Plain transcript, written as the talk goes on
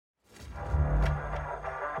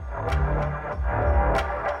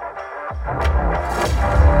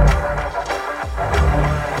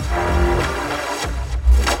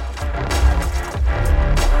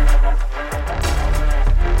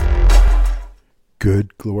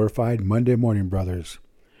Good glorified Monday morning, brothers.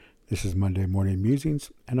 This is Monday Morning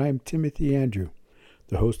Musings, and I am Timothy Andrew,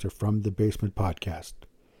 the host of From the Basement podcast.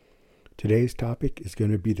 Today's topic is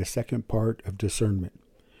going to be the second part of discernment.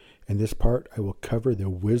 In this part, I will cover the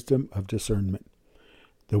wisdom of discernment.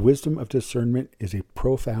 The wisdom of discernment is a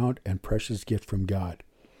profound and precious gift from God.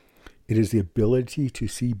 It is the ability to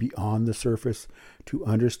see beyond the surface, to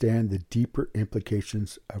understand the deeper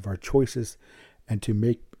implications of our choices, and to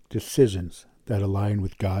make decisions that align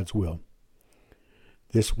with God's will.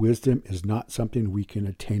 This wisdom is not something we can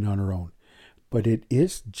attain on our own, but it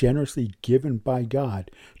is generously given by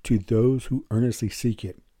God to those who earnestly seek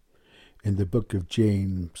it. In the book of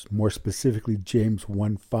James, more specifically James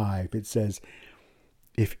 1:5, it says,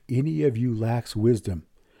 "If any of you lacks wisdom,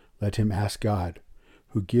 let him ask God,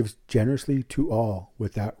 who gives generously to all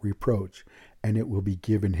without reproach, and it will be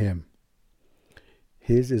given him."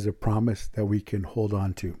 His is a promise that we can hold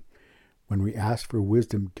on to. When we ask for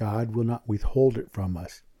wisdom, God will not withhold it from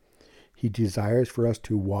us. He desires for us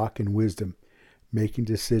to walk in wisdom, making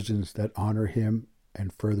decisions that honor Him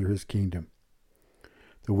and further His kingdom.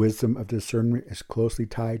 The wisdom of discernment is closely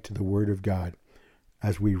tied to the Word of God,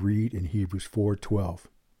 as we read in Hebrews 4:12.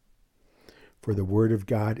 "For the Word of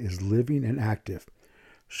God is living and active,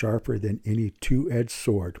 sharper than any two-edged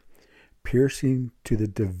sword, piercing to the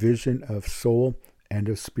division of soul and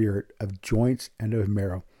of spirit, of joints and of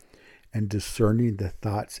marrow, and discerning the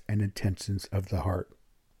thoughts and intentions of the heart."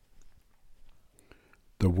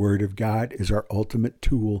 The Word of God is our ultimate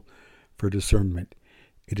tool for discernment.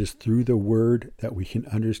 It is through the Word that we can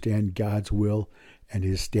understand God's will and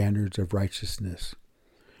His standards of righteousness.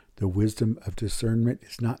 The wisdom of discernment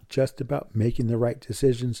is not just about making the right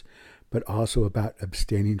decisions, but also about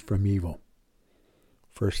abstaining from evil.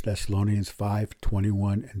 1 Thessalonians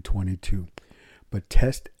 5:21 and 22. "But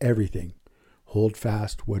test everything. Hold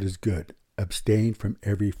fast what is good. Abstain from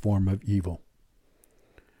every form of evil."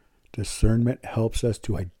 Discernment helps us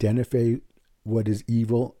to identify what is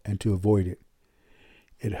evil and to avoid it.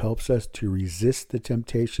 It helps us to resist the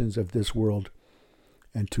temptations of this world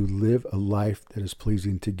and to live a life that is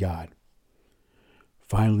pleasing to God.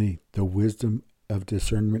 Finally, the wisdom of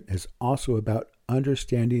discernment is also about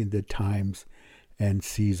understanding the times and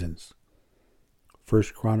seasons.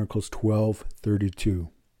 1 Chronicles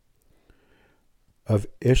 12:32. "Of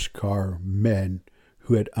Ishkar men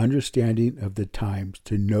who had understanding of the times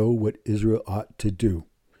to know what Israel ought to do,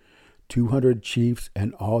 200 chiefs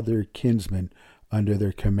and all their kinsmen under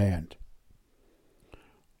their command."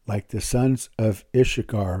 Like the sons of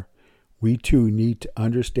Issachar, we too need to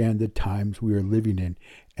understand the times we are living in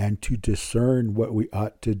and to discern what we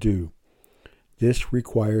ought to do. This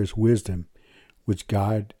requires wisdom, which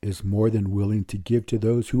God is more than willing to give to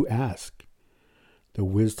those who ask. The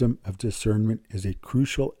wisdom of discernment is a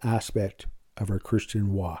crucial aspect of our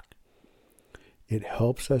Christian walk. It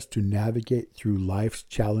helps us to navigate through life's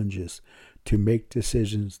challenges, to make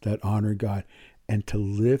decisions that honor God, and to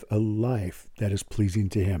live a life that is pleasing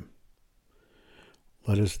to Him.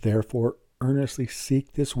 Let us therefore earnestly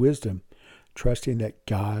seek this wisdom, trusting that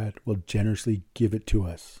God will generously give it to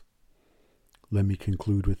us. Let me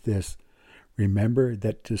conclude with this. Remember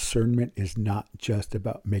that discernment is not just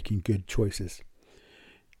about making good choices.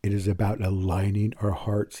 It is about aligning our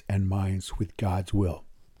hearts and minds with God's will.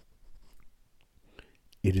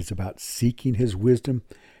 It is about seeking His wisdom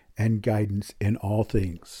and guidance in all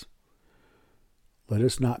things. Let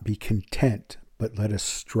us not be content, but let us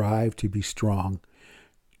strive to be strong,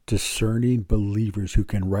 discerning believers who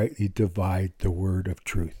can rightly divide the word of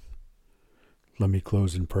truth. Let me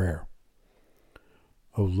close in prayer.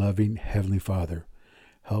 O loving Heavenly Father,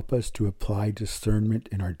 help us to apply discernment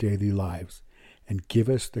in our daily lives and give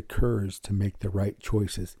us the courage to make the right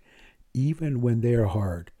choices, even when they are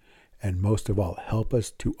hard, and most of all, help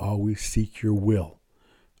us to always seek your will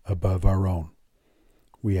above our own.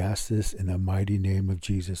 We ask this in the mighty name of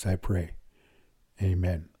Jesus, I pray.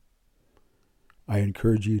 Amen. I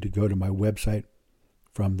encourage you to go to my website,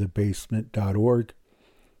 fromthebasement.org,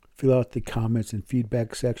 fill out the comments and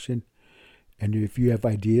feedback section, and if you have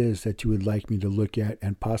ideas that you would like me to look at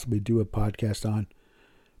and possibly do a podcast on,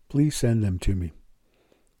 please send them to me.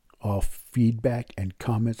 All feedback and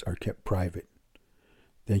comments are kept private.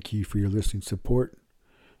 Thank you for your listening support.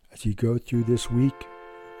 As you go through this week,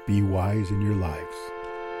 be wise in your lives.